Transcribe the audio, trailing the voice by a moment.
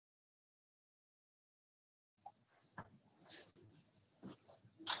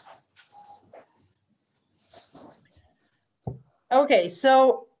Okay,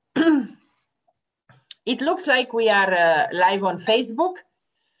 so it looks like we are live on Facebook.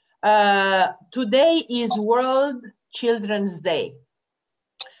 Today is World Children's Day.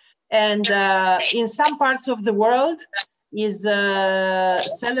 And in some parts of the world is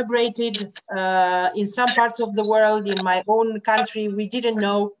celebrated. In some parts of the world, in my own country, we didn't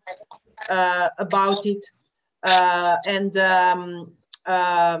know about it.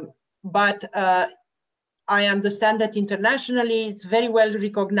 But I understand that internationally it's very well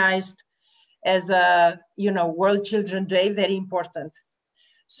recognized as a, World Children's Day, very important.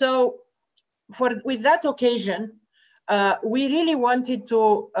 So with that occasion, we really wanted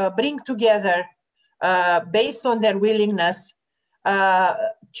to bring together, based on their willingness,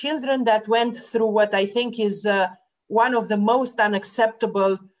 children that went through what I think is one of the most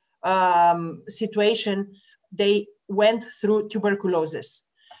unacceptable situation. They went through tuberculosis.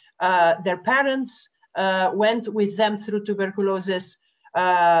 Their parents went with them through tuberculosis.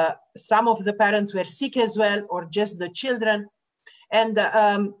 Some of the parents were sick as well, or just the children. And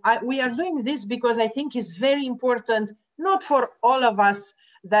we are doing this because I think it's very important, not for all of us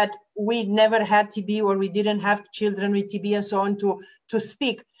that we never had TB or we didn't have children with TB and so on to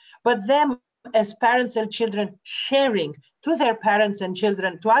speak, but them as parents and children sharing to their parents and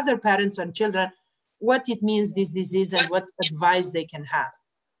children, to other parents and children, what it means, this disease, and what advice they can have.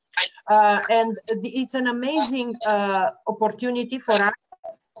 And it's an amazing opportunity for us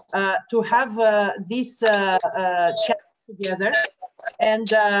to have this chat together. And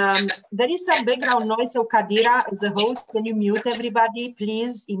there is some background noise. So Kadira, as a host, can you mute everybody,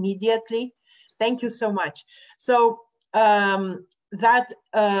 please, immediately? Thank you so much. So today,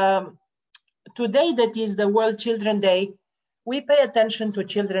 that is the World Children's Day, we pay attention to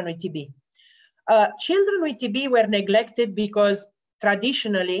children with TB. Children with TB were neglected because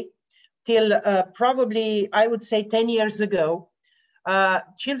traditionally, till probably, I would say 10 years ago,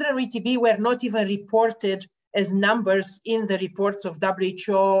 children with TB were not even reported as numbers in the reports of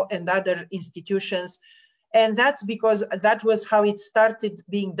WHO and other institutions. And that's because that was how it started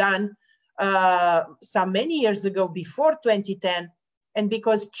being done some many years ago, before 2010. And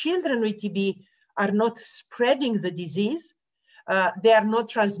because children with TB are not spreading the disease, they are not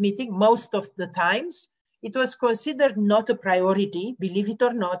transmitting most of the times, it was considered not a priority, believe it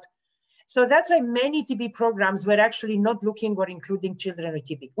or not. So that's why many TB programs were actually not looking or including children with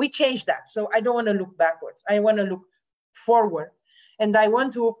TB. We changed that. So I don't want to look backwards. I want to look forward. And I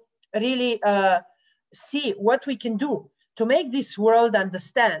want to really see what we can do to make this world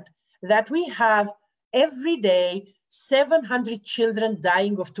understand that we have every day 700 children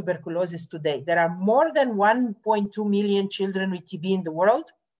dying of tuberculosis today. There are more than 1.2 million children with TB in the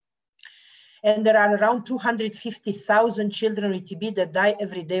world. And there are around 250,000 children with TB that die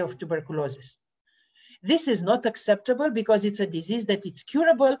every day of tuberculosis. This is not acceptable because it's a disease that is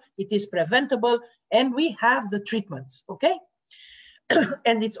curable, it is preventable, and we have the treatments, okay?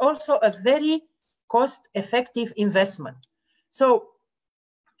 And it's also a very cost-effective investment. So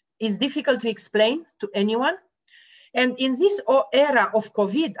it's difficult to explain to anyone. And in this era of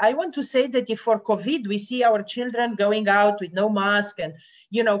COVID, I want to say that if for COVID, we see our children going out with no mask and,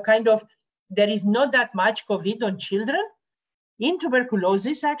 kind of, there is not that much COVID on children. In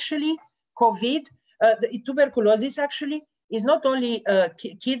tuberculosis, actually, tuberculosis actually is not only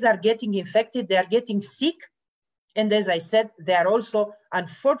kids are getting infected, they are getting sick. And as I said, they are also,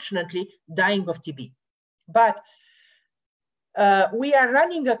 unfortunately, dying of TB. But we are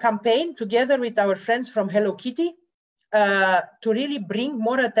running a campaign together with our friends from Hello Kitty to really bring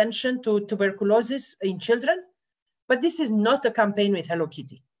more attention to tuberculosis in children. But this is not a campaign with Hello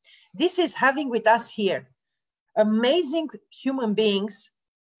Kitty. This is having with us here amazing human beings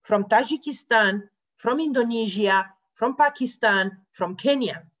from Tajikistan, from Indonesia, from Pakistan, from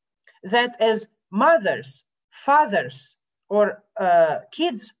Kenya, that as mothers, fathers, or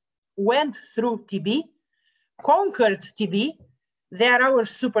kids went through TB, conquered TB. They are our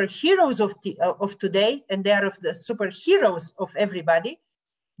superheroes of today, and they are the superheroes of everybody,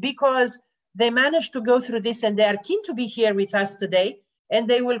 because they managed to go through this, and they are keen to be here with us today. And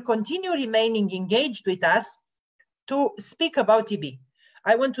they will continue remaining engaged with us to speak about TB.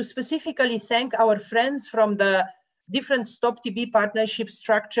 I want to specifically thank our friends from the different Stop TB partnership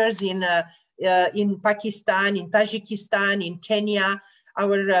structures in Pakistan, in Tajikistan, in Kenya,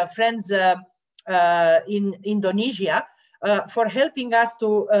 our friends in Indonesia, for helping us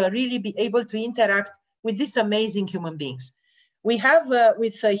to really be able to interact with these amazing human beings. We have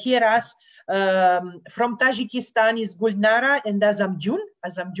here us, from Tajikistan is Gulnara and Azamjun.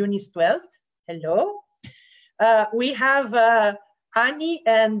 Azamjun is 12. Hello. We have Ani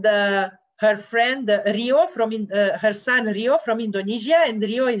and her friend Rio from her son Rio from Indonesia, and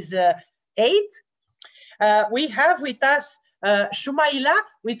Rio is 8. We have with us Shumaila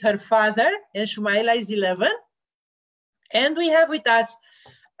with her father, and Shumaila is 11. And we have with us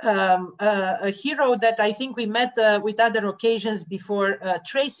a hero that I think we met with other occasions before,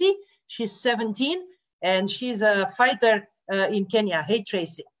 Tracy. She's 17, and she's a fighter in Kenya. Hey,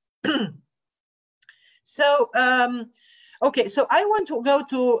 Tracy. So, okay, so I want to go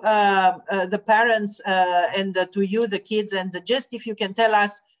to the parents and to you, the kids, and just if you can tell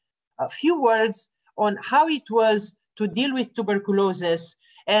us a few words on how it was to deal with tuberculosis,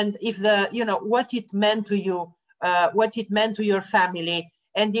 and if what it meant to you, what it meant to your family,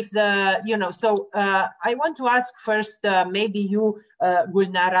 and if so I want to ask first, maybe you,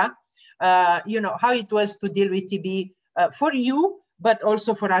 Gulnara, how it was to deal with TB for you, but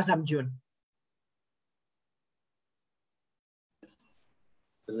also for Azamjun.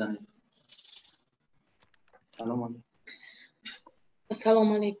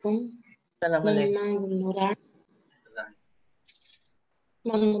 Assalamu alaikum. Nami Gulnara.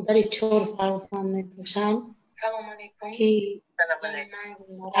 Man mudari chor farzan kushan. Ki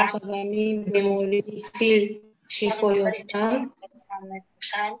Gulnara khazani bemori sil shifoyoktan.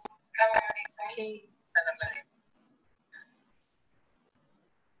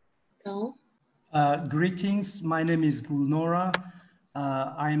 Greetings, my name is Gulnora.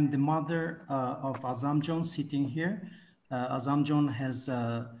 I'm the mother of Azamjon sitting here. Azamjon has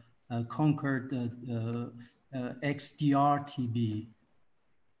conquered XDR TB.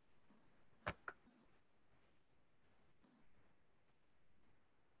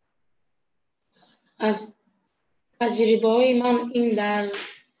 از تجربه‌های من این در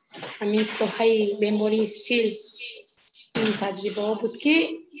همین ساحه بیماری سیل این تجربه ها بود که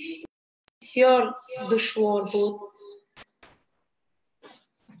بسیار دشوار بود.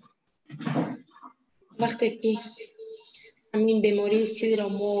 وقتی که همین بیماری سیل را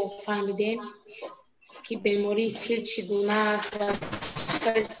ما فهمیدیم که بیماری سیل چگونه است و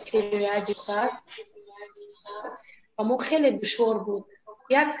چقدر سیلویتی است و ما خیلی دشوار بود.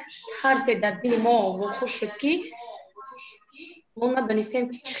 یک ترس در دل ما واقع شد که ما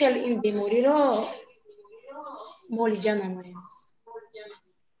ندانستیم که چقدر این بیماری را معالجه نماییم.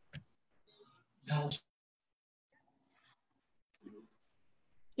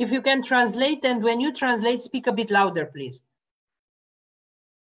 If you can translate, and when you translate, speak a bit louder, please.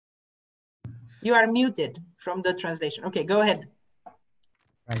 You are muted from the translation. Okay, go ahead.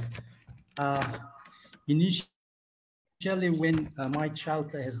 Right. Initially, when my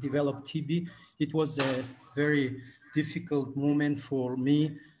child has developed TB, it was a very difficult moment for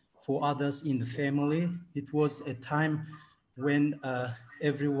me, for others in the family. It was a time when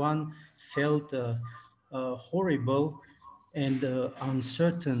everyone felt horrible and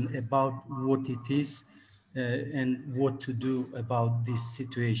uncertain about what it is and what to do about this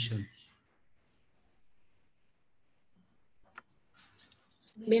situation.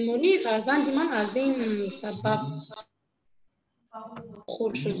 بیماری فرزند من از این سبب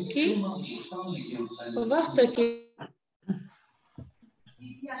خورد شد که وقتی که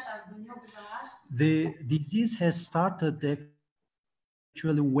the disease has started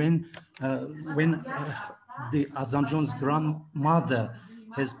actually when the Azamjon's grandmother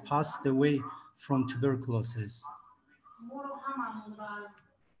has passed away from tuberculosis.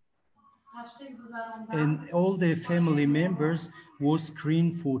 And all the family members were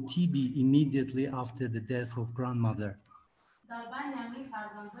screened for TB immediately after the death of grandmother.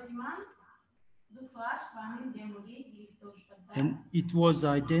 And it was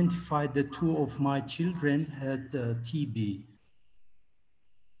identified that 2 of my children had TB.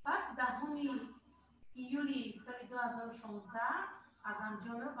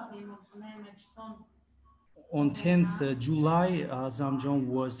 On 10th July, Azamjon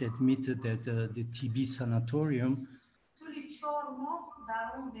was admitted at the TB sanatorium.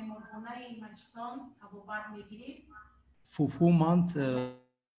 For 4 months,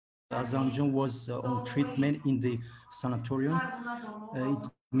 Azamjon was on treatment in the sanatorium. It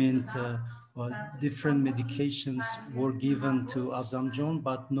meant different medications were given to Azamjon,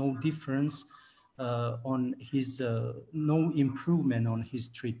 but no difference on his, no improvement on his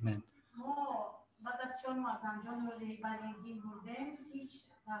treatment.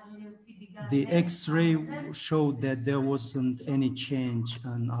 The X-ray showed that there wasn't any change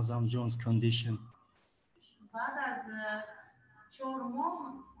in Azamjon's condition.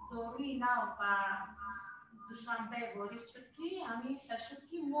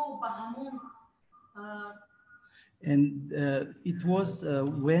 And it was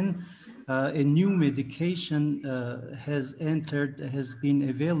when a new medication has been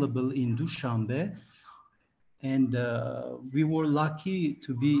available in Dushanbe, and we were lucky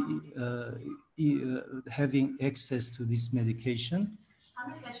to be having access to this medication.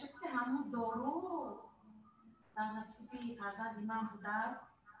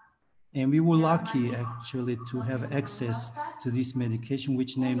 And we were lucky actually to have access to this medication,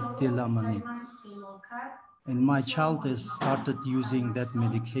 which named Delamani. And my child has started using that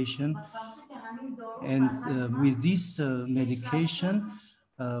medication. And with this medication,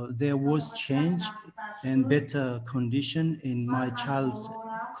 there was change and better condition in my child's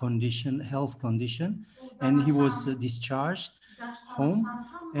health condition. And he was discharged home,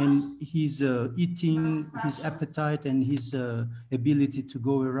 and his eating, his appetite, and his ability to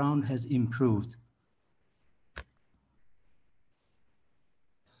go around has improved.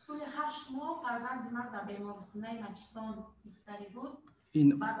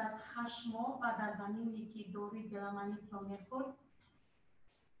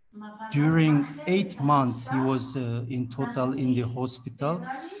 During 8 months, he was in total in the hospital.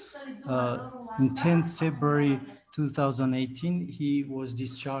 In 10th February 2018, he was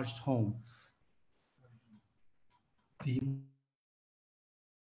discharged home.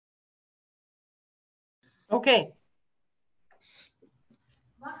 Okay.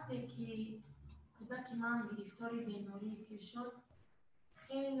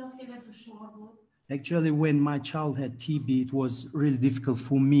 Actually, when my child had TB, it was really difficult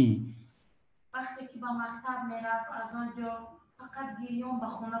for me.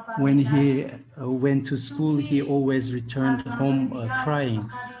 When he went to school, he always returned home crying.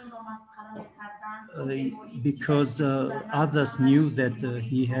 Because others knew that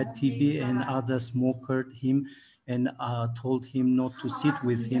he had TB, and others mocked him and told him not to sit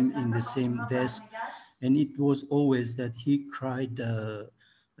with him in the same desk. And it was always that he cried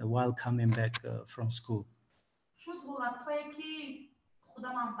while coming back from school.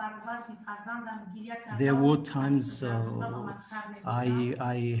 There were times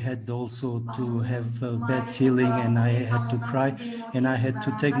I had also to have a bad feeling, and I had to cry, and I had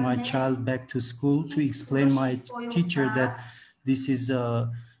to take my child back to school to explain my teacher that this is a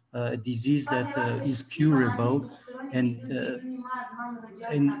disease that is curable. And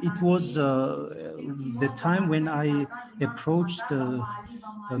it was the time when I approached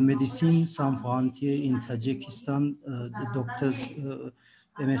Medicine Sans Frontières in Tajikistan, the doctors,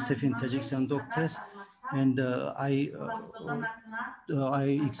 MSF in Tajikistan doctors, and I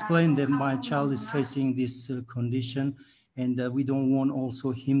explained that my child is facing this condition, and we don't want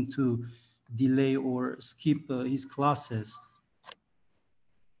also him to delay or skip his classes.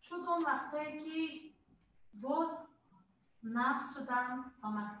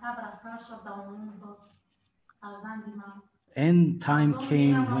 And time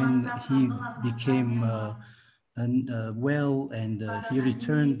came when he became well, and he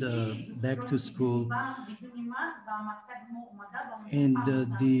returned back to school. And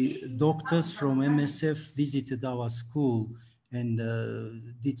the doctors from MSF visited our school and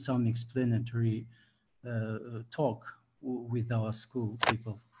did some explanatory talk with our school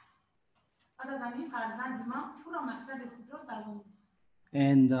people.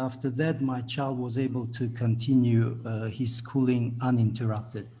 And after that, my child was able to continue his schooling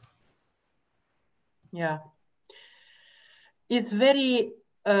uninterrupted. Yeah. It's very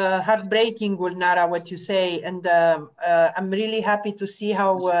heartbreaking, Gulnara, what you say. And I'm really happy to see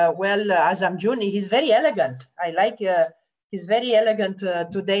how well Azam Juni, he's very elegant. I like, he's very elegant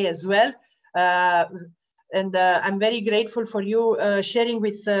today as well. And I'm very grateful for you sharing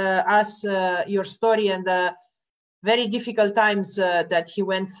with us your story and very difficult times that he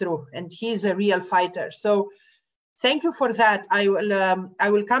went through. And he's a real fighter. So thank you for that. I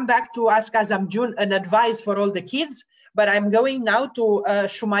will come back to ask Azam Jun an advice for all the kids, but I'm going now to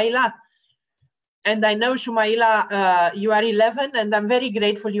Shumaila. And I know, Shumaila, you are 11, and I'm very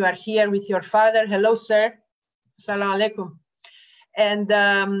grateful you are here with your father. Hello, sir. Assalamu alaikum. And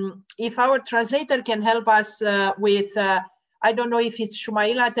if our translator can help us with, I don't know if it's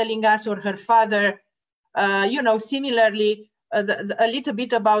Shumaila telling us or her father, you know, similarly, a little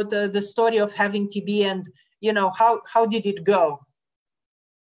bit about the story of having TB and, you know, how did it go?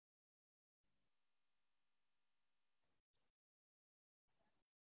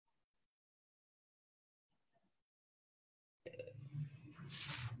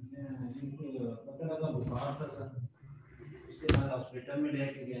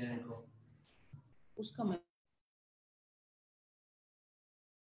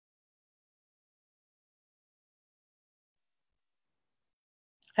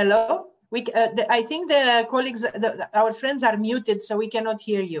 Hello? I think the colleagues, our friends are muted, so we cannot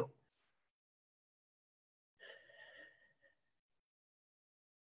hear you.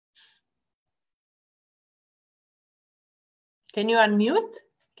 Can you unmute?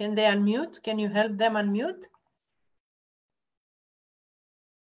 Can they unmute? Can you help them unmute?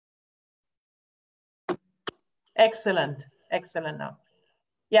 Excellent, excellent now.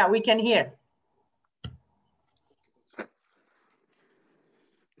 Yeah, we can hear.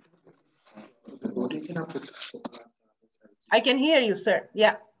 I can hear you, sir.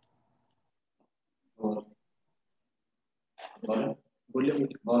 Yeah.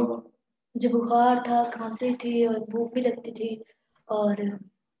 जो बुखार था, खांसी थी और भूख भी लगती थी और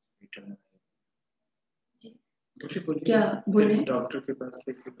क्या बोले डॉक्टर के पास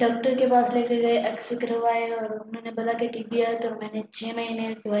लेके गए, एक्सरे करवाए और उन्होंने बोला कि टीबी है। तो मैंने 6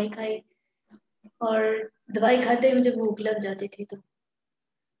 महीने दवाई खाई और दवाई खाते ही मुझे भूख लग जाती थी। तो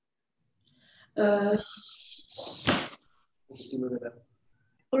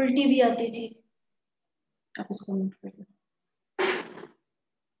उल्टी भी आती थी। आप इसको नोट करिए।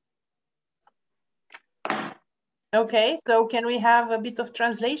 Okay, so can we have a bit of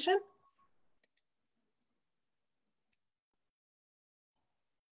translation?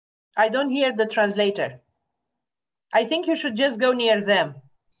 I don't hear the translator. I think you should just go near them.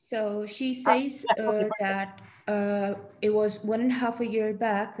 So she says that it was 1.5 years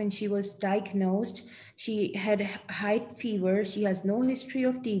back when she was diagnosed. She had high fever. She has no history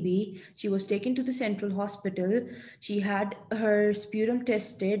of TB. She was taken to the central hospital. She had her sputum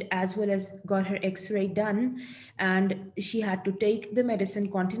tested as well as got her x-ray done. And she had to take the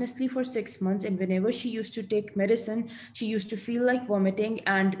medicine continuously for 6 months. And whenever she used to take medicine, she used to feel like vomiting.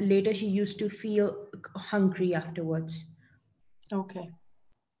 And later she used to feel hungry afterwards. Okay.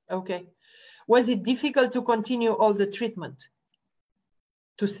 Okay. Was it difficult to continue all the treatment?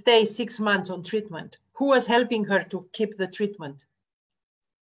 To stay 6 months on treatment? Who was helping her to keep the treatment?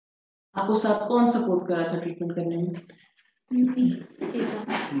 आपको साथ कौन support करा था treatment करने में? अम्मी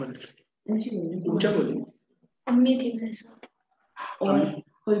थी मेरे साथ। और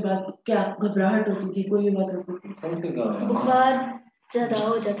कोई बात क्या घबराहट होती थी? कोई बात होती थी? बुखार ज्यादा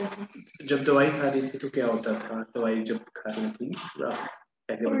हो जाता था। जब दवाई खा रही थी तो क्या होता था? दवाई जब खा रही थी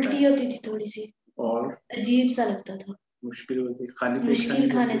उल्टी होती थी थोड़ी सी और अजीब सा लगता था। मुश्किल होती खाली पेट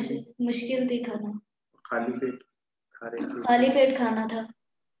मुश्किल खाने से मुश्किल थी खाना। खाली पेट खा रही थी। खाली पेट खाना था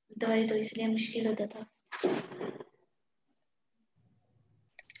दवाई, तो इसलिए मुश्किल होता था।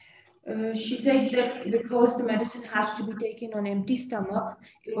 She says that because the medicine has to be taken on empty stomach,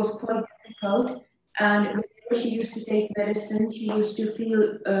 it was quite difficult. And whenever she used to take medicine, she used to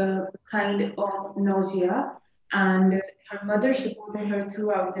feel kind of nausea. And her mother supported her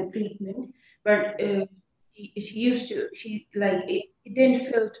throughout the treatment. But it didn't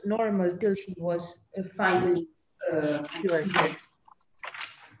feel normal till she was finally cured.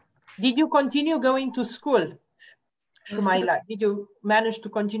 Did you continue going to school? Shumaila, did you manage to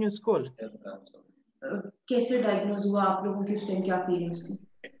continue school? कैसे diagnose हुआ आप लोगों की उस time? क्या feelings थी?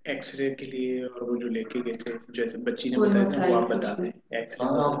 X ray के लिए और वो जो लेके गए थे, जैसे बच्ची ने बताया वो आप बता दें।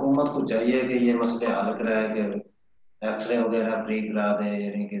 हुकूमत को चाहिए कि ये मसले हल कराए, कि एक्सरे वगैरह फ्री करा दे,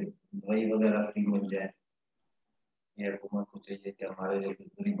 यानी कि दवाई वगैरह फ्री मिल जाए। ये हुकूमत को चाहिए कि हमारे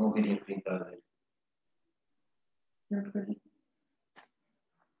गरीबों के लिए फ्री करा दे।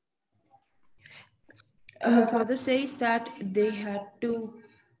 Her father says that they had to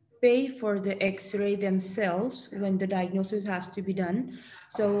pay for the x-ray themselves when the diagnosis has to be done.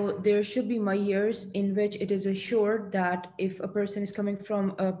 So there should be years in which it is assured that if a person is coming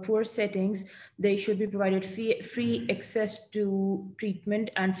from poor settings, they should be provided free access to treatment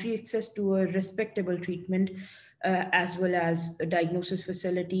and free access to a respectable treatment, as well as a diagnosis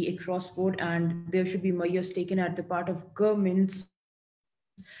facility across board. And there should be years taken at the part of governments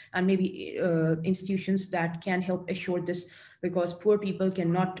and maybe institutions that can help assure this, because poor people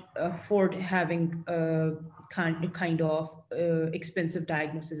cannot afford having kind of expensive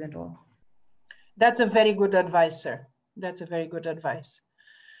diagnosis and all. That's a very good advice, sir. That's a very good advice.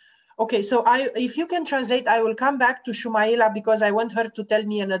 Okay, so if you can translate, I will come back to Shumaila because I want her to tell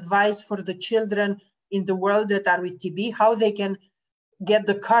me an advice for the children in the world that are with TB, how they can get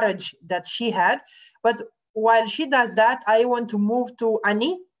the courage that she had. But while she does that, I want to move to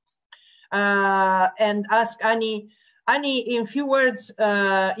Ani and ask Ani, in few words,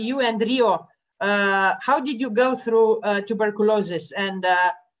 you and Rio, how did you go through tuberculosis? And,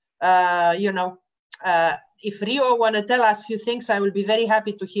 if Rio want to tell us a few things, I will be very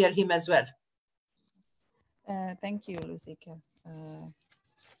happy to hear him as well. Thank you, Lucica.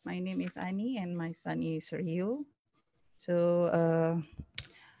 My name is Ani and my son is Rio. So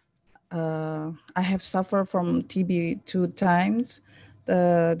I have suffered from TB 2 times.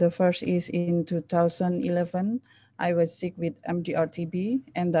 The first is in 2011. I was sick with MDR TB,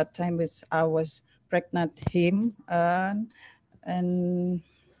 and that time I was pregnant him. And and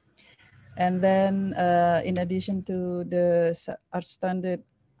then in addition to the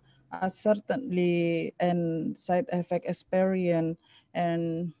certainly and side effect experience,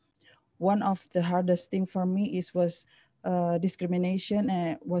 and one of the hardest thing for me was discrimination,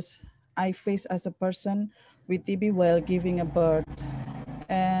 and I faced as a person with TB while giving a birth.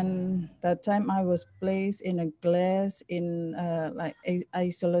 And that time I was placed in a glass in like a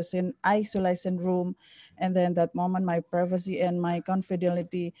isolation room, and then that moment my privacy and my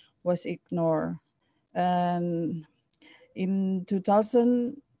confidentiality was ignored. And in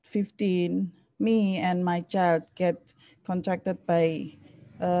 2015, me and my child get contracted by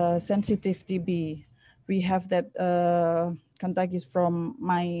sensitive TB. We have that contact is from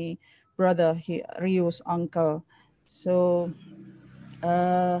my brother, Rio's uncle. So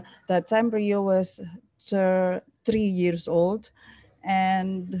that time Rio was 3 years old,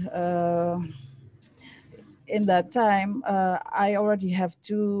 and in that time I already have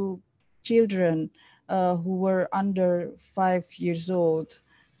 2 children who were under 5 years old.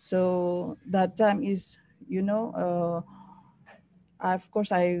 So that time is, you know, of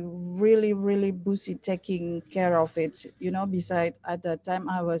course I really busy taking care of it, you know. Besides, at that time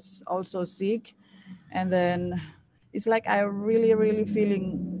I was also sick, and then it's like I really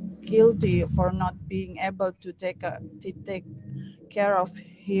feeling guilty for not being able to take care of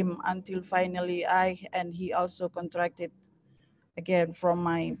him until finally I and he also contracted again from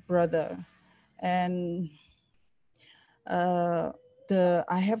my brother. And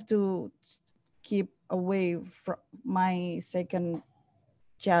I have to keep away from my second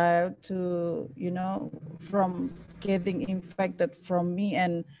child to, you know, from getting infected from me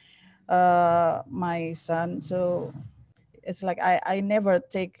and my son. So it's like I never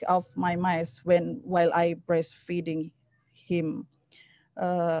take off my mask while I breastfeeding him.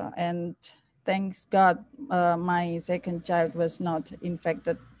 And thanks God, my second child was not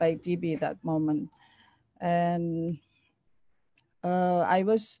infected by TB that moment. And I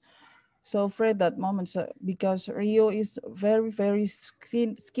was so afraid that moment, because Rio is very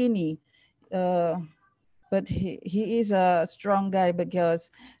skinny. But he is a strong guy,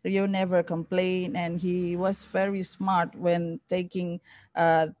 because Rio never complained, and he was very smart when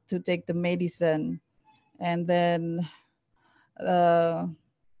to take the medicine. And then that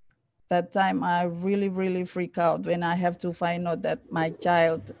time I really freak out when I have to find out that my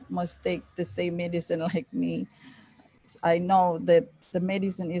child must take the same medicine like me. I know that the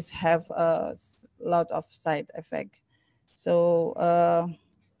medicine have a lot of side effect. So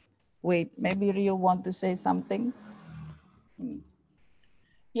wait, maybe Rio want to say something?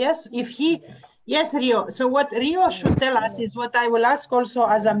 Yes, yes, Rio. So what Rio should tell us is what I will ask also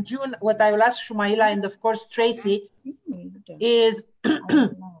as June, what I will ask Shumaila and of course Tracy is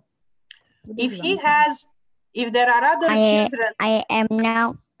if there are other children. I am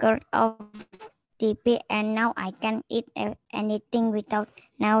now cured of TB and now I can eat anything without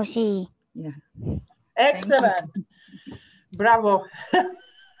nausea. Yeah. Excellent. Bravo.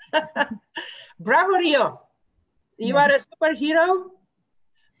 Bravo, Rio. You are a superhero,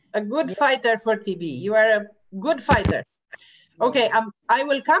 a good fighter for TB. You are a good fighter. Okay, I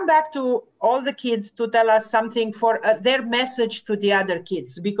will come back to all the kids to tell us something for their message to the other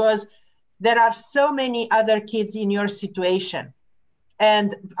kids, because there are so many other kids in your situation.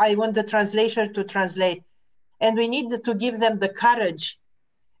 And I want the translator to translate. And we need to give them the courage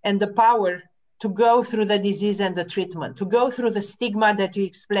and the power to go through the disease and the treatment, to go through the stigma that you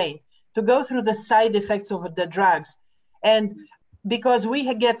explained, to go through the side effects of the drugs. And because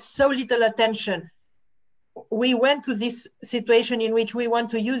we get so little attention, we went to this situation in which we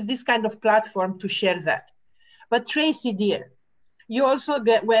want to use this kind of platform to share that. But Tracy, dear, you also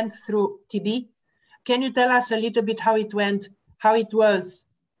went through TB. Can you tell us a little bit how it went, how it was,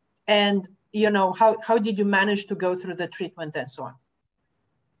 and you know, how did you manage to go through the treatment and so on?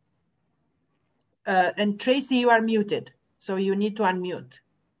 And Tracy, you are muted, so you need to unmute.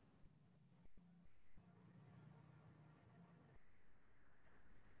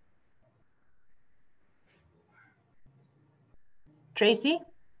 Tracy?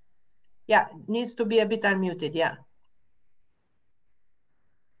 Yeah, needs to be a bit unmuted, yeah.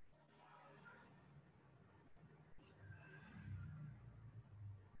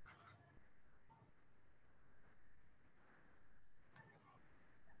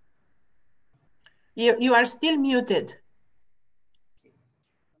 You are still muted.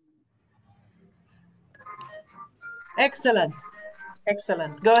 Excellent.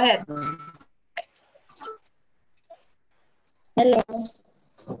 Excellent. Go ahead. Hello.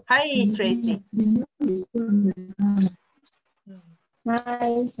 Hi, Tracy.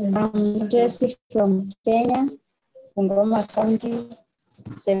 Hi, I'm Tracy from Kenya. Bungoma County,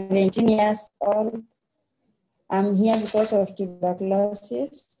 17 years old. I'm here because of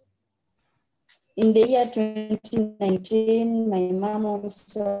tuberculosis. In the year 2019, my mom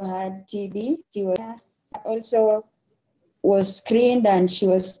also had TB. She also was screened and she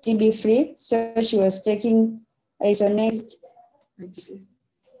was TB free. So she was taking isoniazid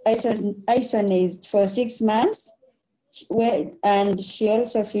for 6 months, and she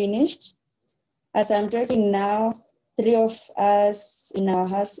also finished. As I'm talking now, 3 of us in our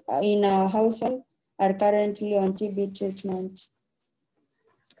household are currently on TB treatment.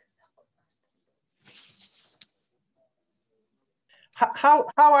 How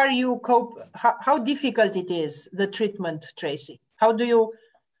are you cope? How difficult it is, the treatment, Tracy? How do you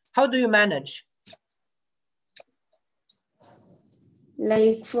manage?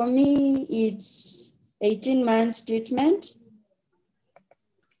 Like for me, it's 18 months treatment.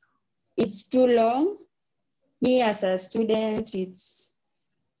 It's too long. Me as a student, it's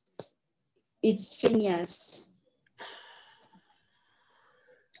 10 years.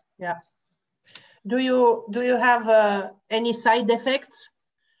 Yeah. Do you have any side effects?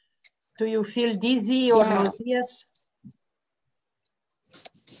 Do you feel dizzy or nauseous?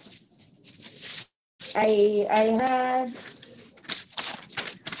 I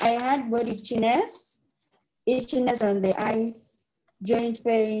had body itchiness on the eye, joint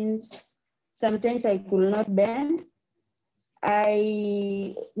pains. Sometimes I could not bend.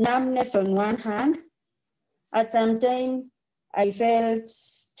 Numbness on one hand. At some time, I felt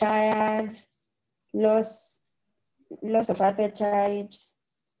tired, loss of appetite.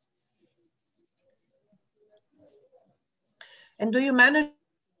 And do you manage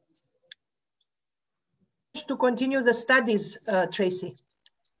to continue the studies, Tracy?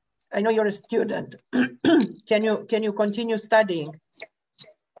 I know you're a student. Can you continue studying?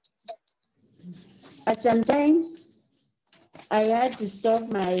 At some time, I had to stop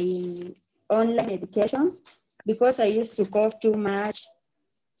my online education because I used to cough too much.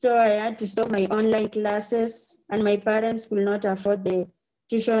 So I had to stop my online classes, and my parents could not afford the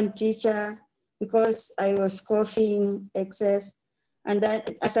tuition teacher because I was coughing excess. And that,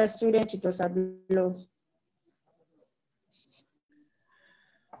 as a student, it was a blow.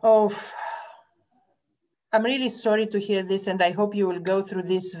 Oh, I'm really sorry to hear this, and I hope you will go through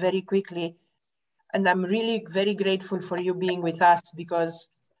this very quickly. And I'm really very grateful for you being with us, because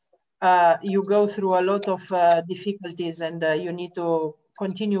you go through a lot of difficulties, and you need to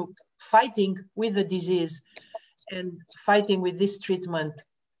continue fighting with the disease and fighting with this treatment.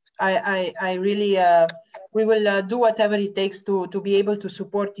 I really, we will do whatever it takes to be able to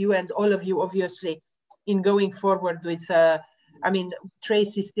support you and all of you, obviously, in going forward with, I mean,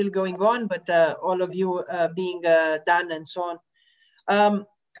 Trace is still going on, but all of you being done and so on.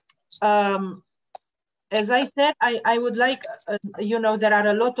 As I said, I would like, you know, there are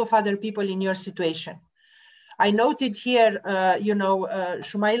a lot of other people in your situation. I noted here, you know,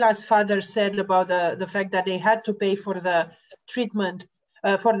 Shumaila's father said about the fact that they had to pay for the treatment,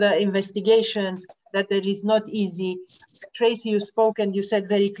 for the investigation, that it is not easy. Tracy, you spoke and you said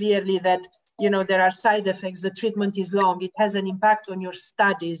very clearly that, you know, there are side effects, the treatment is long, it has an impact on your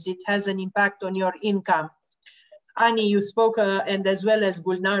studies, it has an impact on your income. Ani, you spoke, and as well as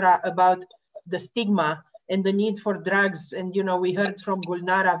Gulnara, about the stigma and the need for drugs. And, you know, we heard from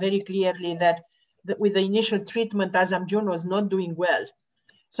Gulnara very clearly that with the initial treatment, Azamjun was not doing well.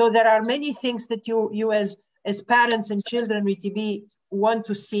 So there are many things that you as parents and children with TB want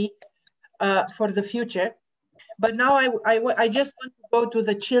to see for the future. But now I just want to go to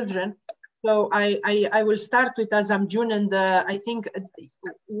the children. So I will start with Azamjun, and I think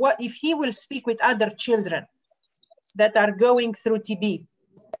what if he will speak with other children that are going through TB.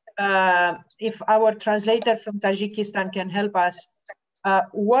 If our translator from Tajikistan can help us,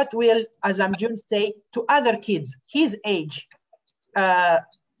 what will Azamjun say to other kids his age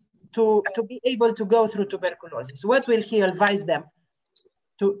to be able to go through tuberculosis? What will he advise them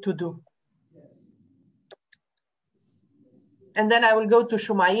to do? And then I will go to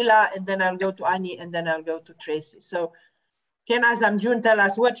Shumaila, and then I'll go to Ani, and then I'll go to Tracy. So can Azamjun tell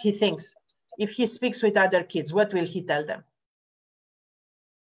us what he thinks? If he speaks with other kids, what will he tell them?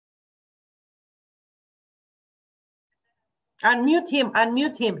 Unmute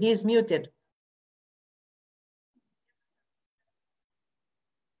him, he is muted.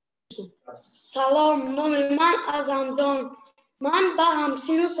 سلام، نام من ازمجان. من به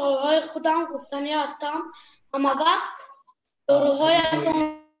همسین و سالهای خودم گفتنی هستم، اما وقت دوره‌های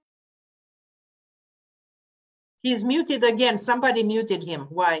He is muted again. Somebody muted him.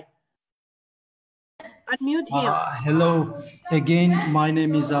 Why? Unmute him. Hello again. My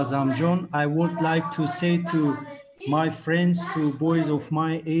name is Azamjon. I would like to say to my friends, to boys of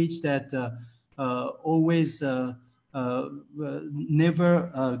my age, that always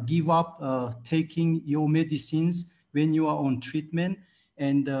never give up taking your medicines when you are on treatment.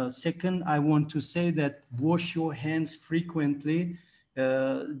 And second, I want to say that wash your hands frequently.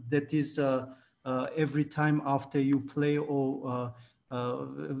 That is every time after you play, or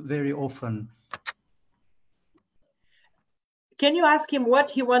very often. Can you ask him what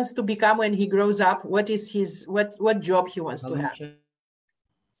he wants to become when he grows up? What is his what job he wants to have?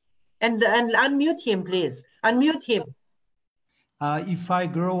 And unmute him, please. Unmute him. If I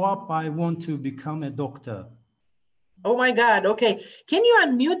grow up, I want to become a doctor. Oh my God. Okay. Can you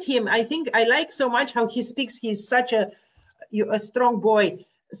unmute him? I think I like so much how he speaks. He's such a strong boy.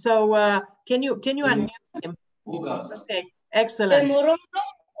 So can you unmute him? Okay. Excellent.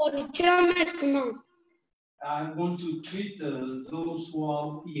 I want to treat those who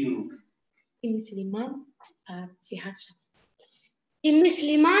are ill.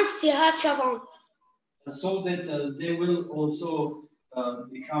 So that they will also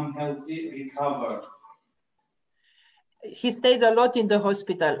become healthy, recover. He stayed a lot in the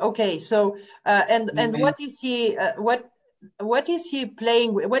hospital. Okay, so and what is he what is he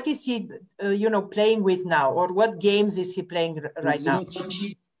playing with? What is he playing with now, or what games is he playing right now?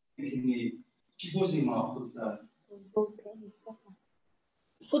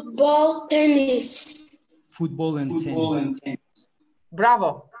 Football, tennis. Football and tennis.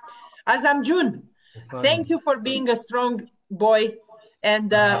 Bravo. Azamjun, thank you for being a strong boy,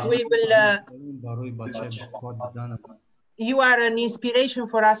 and we will you are an inspiration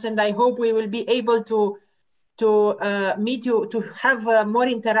for us, and I hope we will be able to meet you, to have more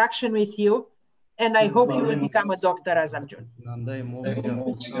interaction with you, and I hope you will become a doctor, Azamjun.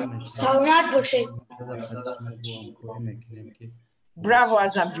 Bravo,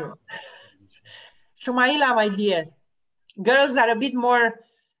 Azamjun. Shumaila, my dear, girls are a bit more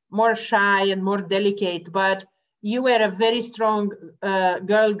shy and more delicate, but you were a very strong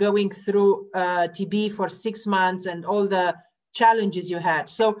girl going through TB for 6 months and all the challenges you had.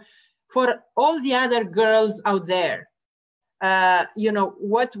 So for all the other girls out there,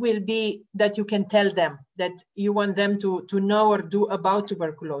 what will be that you can tell them that you want them to know or do about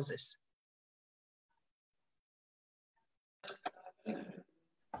tuberculosis?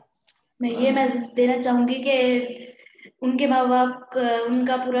 मैं ये message देना चाहूंगी कि उनके माँ बाप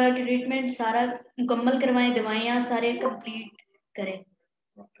उनका पूरा ट्रीटमेंट सारा मुकम्मल करवाएं, दवाइयाँ सारे कंप्लीट करें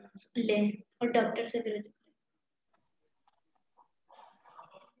लें और डॉक्टर से फिर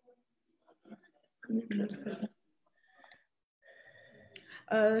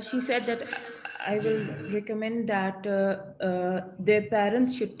She said that I will recommend that their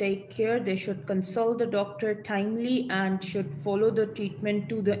parents should take care. They should consult the doctor timely and should follow the treatment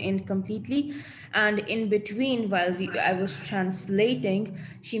to the end completely. And in between, while I was translating,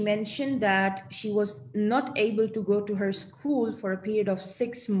 she mentioned that she was not able to go to her school for a period of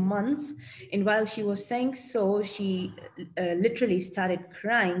 6 months. And while she was saying so, she literally started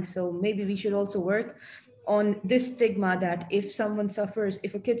crying. So maybe we should also work on this stigma that if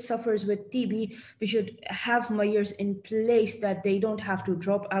a kid suffers with TB, we should have measures in place that they don't have to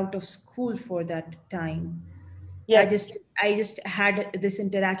drop out of school for that time. Yes. I just had this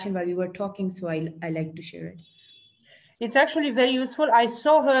interaction while we were talking, so I like to share it. It's actually very useful. I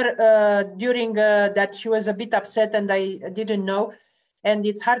saw her during that she was a bit upset and I didn't know. And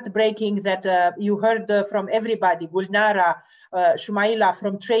it's heartbreaking that you heard from everybody, Gulnara, Shumaila,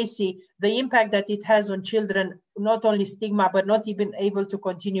 from Tracy, the impact that it has on children, not only stigma, but not even able to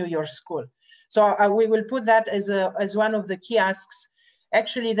continue your school. So we will put that as one of the key asks.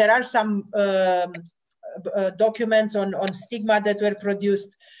 Actually, there are some documents on stigma that were produced.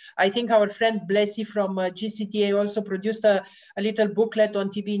 I think our friend Blessy from GCTA also produced a little booklet on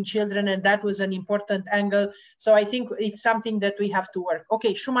TB in children, and that was an important angle. So I think it's something that we have to work.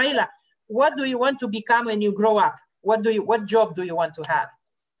 Okay, Shumaila, what do you want to become when you grow up? What job do you want to have?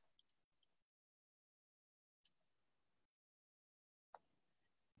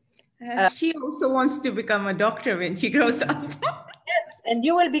 She also wants to become a doctor when she grows up. Yes, and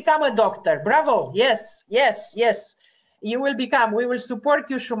you will become a doctor. Bravo. Yes, yes, yes. You will become, we will support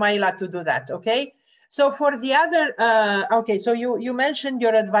you, Shumaila, to do that, okay? So for the other, okay, so you mentioned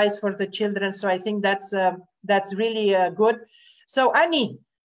your advice for the children, so I think that's really good. So Annie,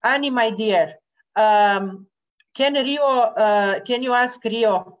 my dear, can you ask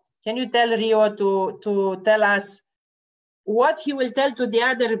Rio, can you tell Rio to tell us what he will tell to the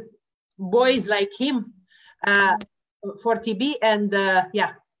other boys like him for TB, and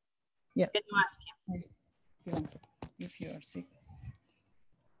yeah, can you ask him? If you are sick.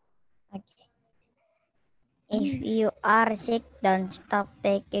 Okay. If you are sick, don't stop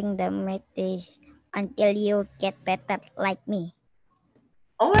taking the medicine until you get better, like me.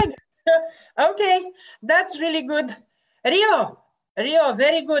 Oh my God. Okay, that's really good. Rio,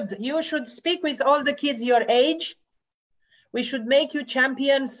 very good. You should speak with all the kids your age. We should make you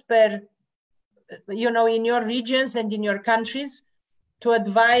champions per, in your regions and in your countries to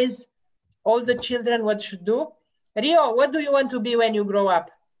advise all the children what should do. Rio, what do you want to be when you grow up?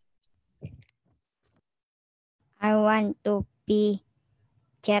 I want to be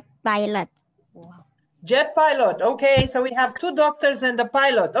jet pilot. Wow. Jet pilot. Okay, so we have 2 doctors and a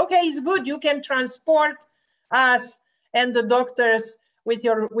pilot. Okay, it's good. You can transport us and the doctors with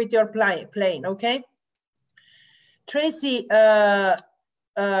your plane. Okay. Tracy,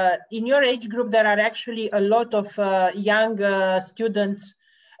 in your age group, there are actually a lot of young students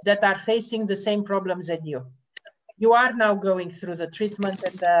that are facing the same problems as you. You are now going through the treatment,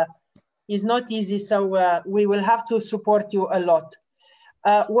 and it's not easy. So we will have to support you a lot.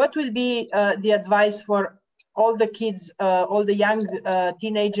 What will be the advice for all the kids, all the young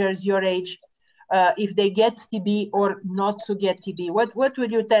teenagers your age, if they get TB or not to get TB? What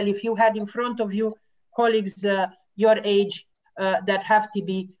would you tell if you had in front of you colleagues your age that have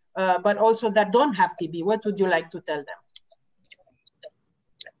TB, but also that don't have TB? What would you like to tell them?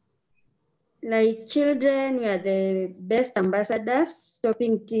 Like children, we are the best ambassadors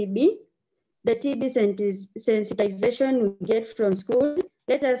stopping TB. The TB sensitization we get from school,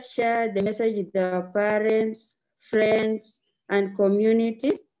 let us share the message with our parents, friends, and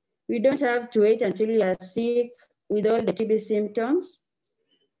community. We don't have to wait until you are sick with all the TB symptoms.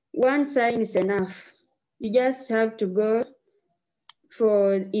 One sign is enough. You just have to go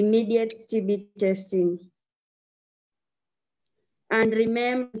for immediate TB testing. And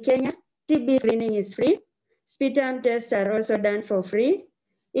remember, in Kenya, TB screening is free. Sputum tests are also done for free.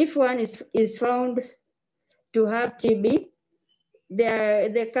 If one is found to have TB,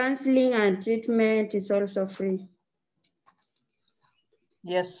 the counseling and treatment is also free.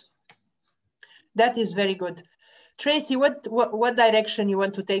 Yes, that is very good. Tracy, what direction you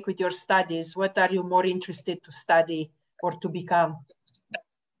want to take with your studies? What are you more interested to study or to become?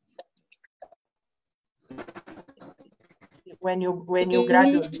 When you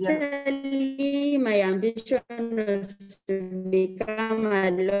graduate? Initially, my ambition was to become a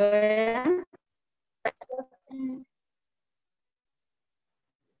lawyer.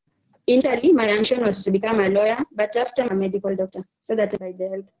 Initially, my ambition was to become a lawyer, but after I'm a medical doctor, so that I can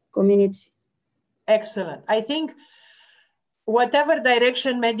help community. Excellent. I think whatever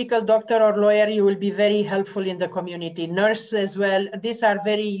direction, medical doctor or lawyer, you will be very helpful in the community. Nurse as well. These are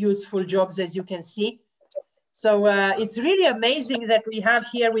very useful jobs, as you can see. So it's really amazing that we have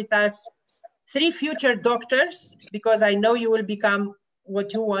here with us 3 future doctors, because I know you will become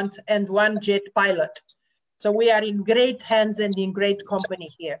what you want, and 1 jet pilot. So we are in great hands and in great company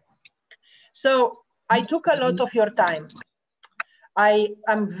here. So I took a lot of your time. I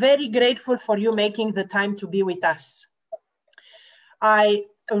am very grateful for you making the time to be with us. I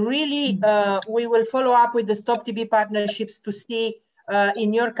really, we will follow up with the Stop TB partnerships to see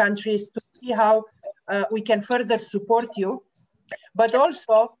in your countries, to see how we can further support you. But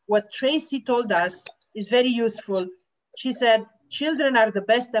also what Tracy told us is very useful. She said, children are the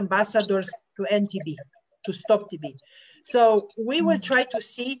best ambassadors to end TB, to stop TB. So we will try to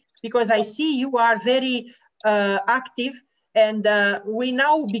see, because I see you are very active, and we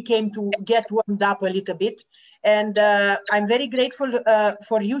now became to get warmed up a little bit. And I'm very grateful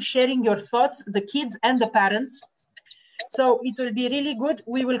for you sharing your thoughts, the kids and the parents. So it will be really good.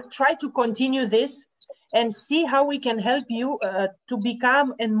 We will try to continue this and see how we can help you to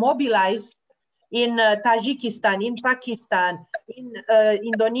become and mobilize in Tajikistan, in Pakistan, in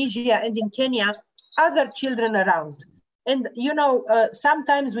Indonesia, and in Kenya, other children around. And, you know,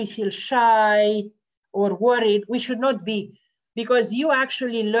 sometimes we feel shy or worried. We should not be, because you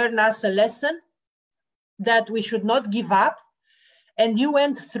actually learn us a lesson that we should not give up. And you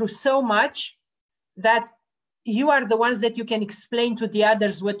went through so much that you are the ones that you can explain to the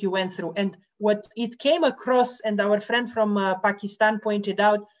others what you went through. And what it came across, and our friend from Pakistan pointed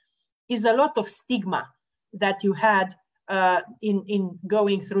out, is a lot of stigma that you had in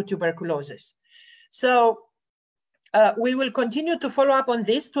going through tuberculosis. So we will continue to follow up on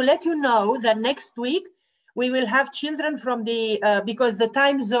this, to let you know that next week we will have children from the, because the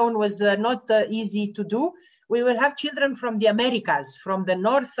time zone was not easy to do, we will have children from the Americas, from the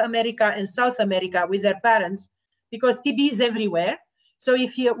North America and South America with their parents, because TB is everywhere. So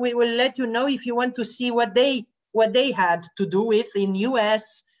if you, we will let you know if you want to see what they had to do with in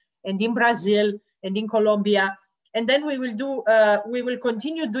US and in Brazil and in Colombia. And then we will do, we will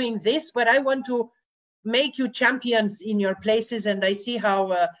continue doing this, but I want to make you champions in your places. And I see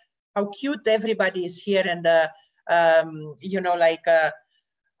how cute everybody is here. And, you know, like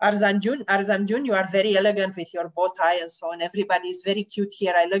Arzanjun, you are very elegant with your bow tie and so on. Everybody is very cute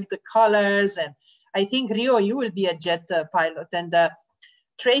here. I like the colors. And I think, Rio, you will be a jet pilot. And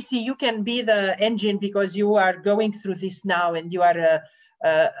Tracy, you can be the engine because you are going through this now, and you are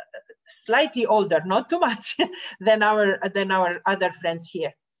slightly older, not too much, than our other friends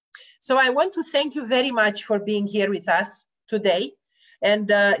here. So I want to thank you very much for being here with us today.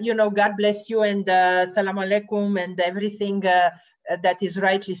 And, you know, God bless you, and salam alaikum, and everything that is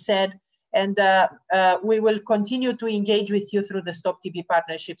rightly said. And we will continue to engage with you through the Stop TB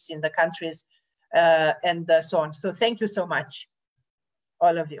partnerships in the countries and so on. So thank you so much,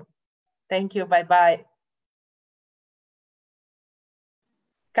 all of you. Thank you. Bye-bye.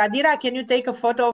 Kadira, can you take a photo?